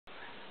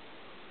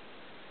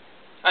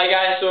Hi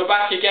guys, so we're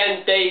back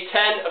again, day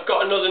 10. I've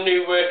got another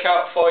new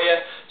workout for you,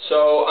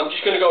 so I'm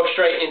just going to go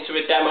straight into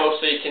a demo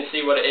so you can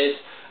see what it is,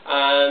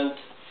 and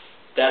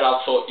then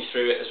I'll talk you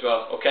through it as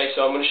well. Okay,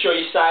 so I'm going to show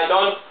you side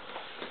on.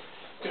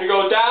 I'm going to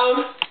go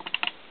down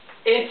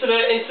into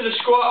the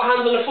squat,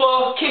 hands on the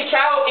floor, kick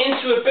out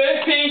into a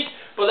burpee,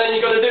 but then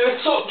you're going to do a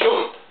tuck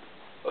jump.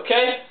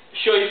 Okay,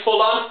 show you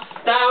full on,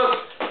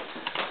 down.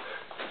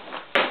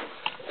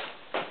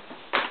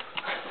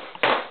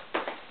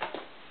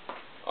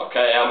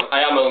 Okay,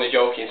 I am only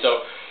joking,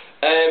 so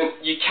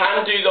you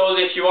can do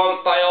those if you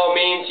want, by all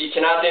means. You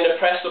can add in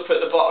a press up at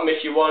the bottom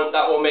if you want.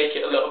 That will make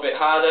it a little bit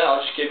harder.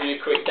 I'll just give you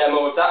a quick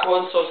demo of that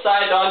one. So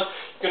side on,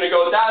 you're going to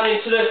go down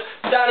into the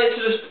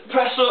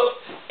press up,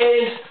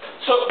 in,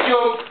 tuck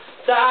jump,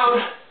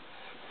 down.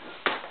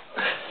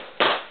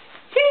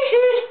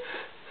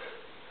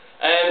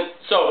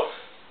 So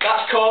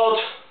that's called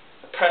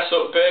a press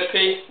up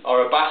burpee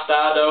or a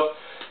bastardo,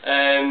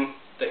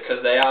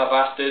 because they are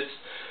bastards.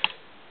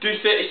 Do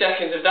 30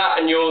 seconds of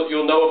that and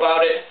you'll know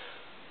about it.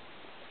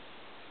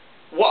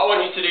 What I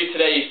want you to do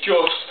today is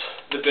just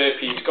the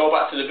burpees. Go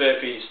back to the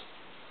burpees.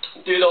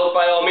 Do those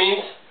by all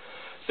means.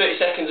 30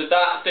 seconds of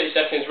that, 30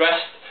 seconds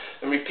rest,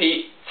 and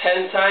repeat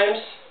 10 times.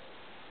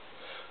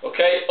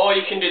 Okay, or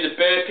you can do the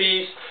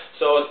burpees.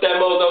 So I'll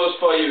demo those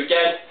for you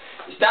again.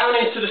 It's down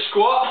into the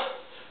squat,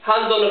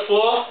 hands on the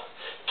floor,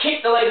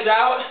 kick the legs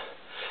out,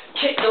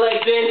 kick the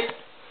legs in,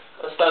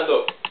 and stand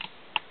up.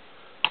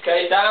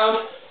 Okay,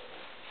 down,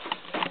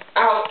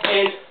 out,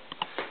 in,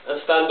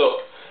 and stand up.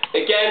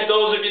 Again,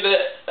 those of you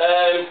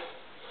that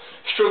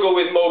struggle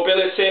with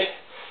mobility,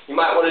 you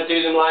might want to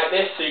do them like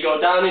this. So you go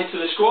down into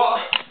the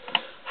squat,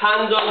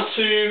 hands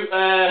onto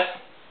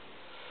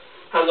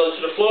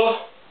the floor,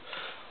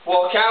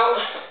 walk out,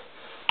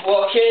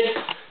 walk in,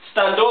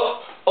 stand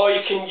up, or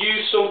you can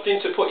use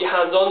something to put your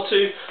hands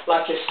onto,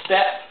 like a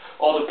step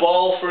or the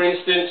ball, for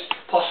instance.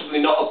 Possibly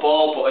not a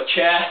ball, but a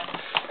chair.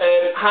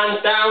 Hands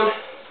down,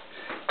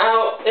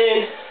 out,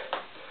 in,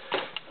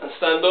 and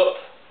stand up.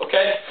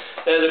 Okay,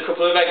 there's a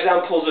couple of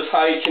examples of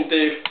how you can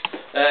do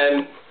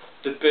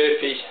the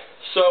burpee.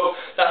 So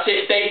that's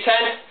it, day 10.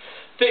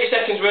 30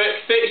 seconds work,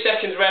 30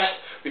 seconds rest,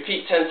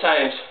 repeat 10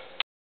 times.